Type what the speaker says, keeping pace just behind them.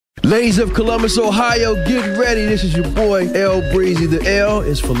Ladies of Columbus, Ohio, get ready. This is your boy, L Breezy. The L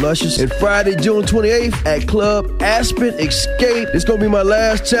is for Luscious. And Friday, June 28th at Club Aspen Escape. It's going to be my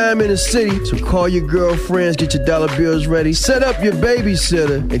last time in the city. So call your girlfriends, get your dollar bills ready, set up your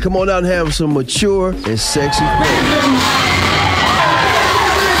babysitter, and come on out and have some mature and sexy fun.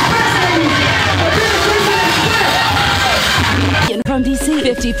 From DC,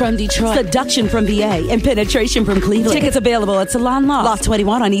 50 from Detroit, seduction from VA, and penetration from Cleveland. Tickets available at Salon Loft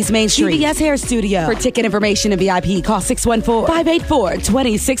 21 on East Main Street. CBS Hair Studio. For ticket information and VIP, call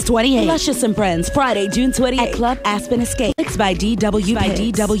 614-584-2628. Luscious and Friends, Friday, June 28th at Club Aspen Escape. By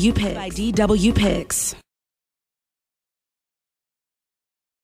DW Picks.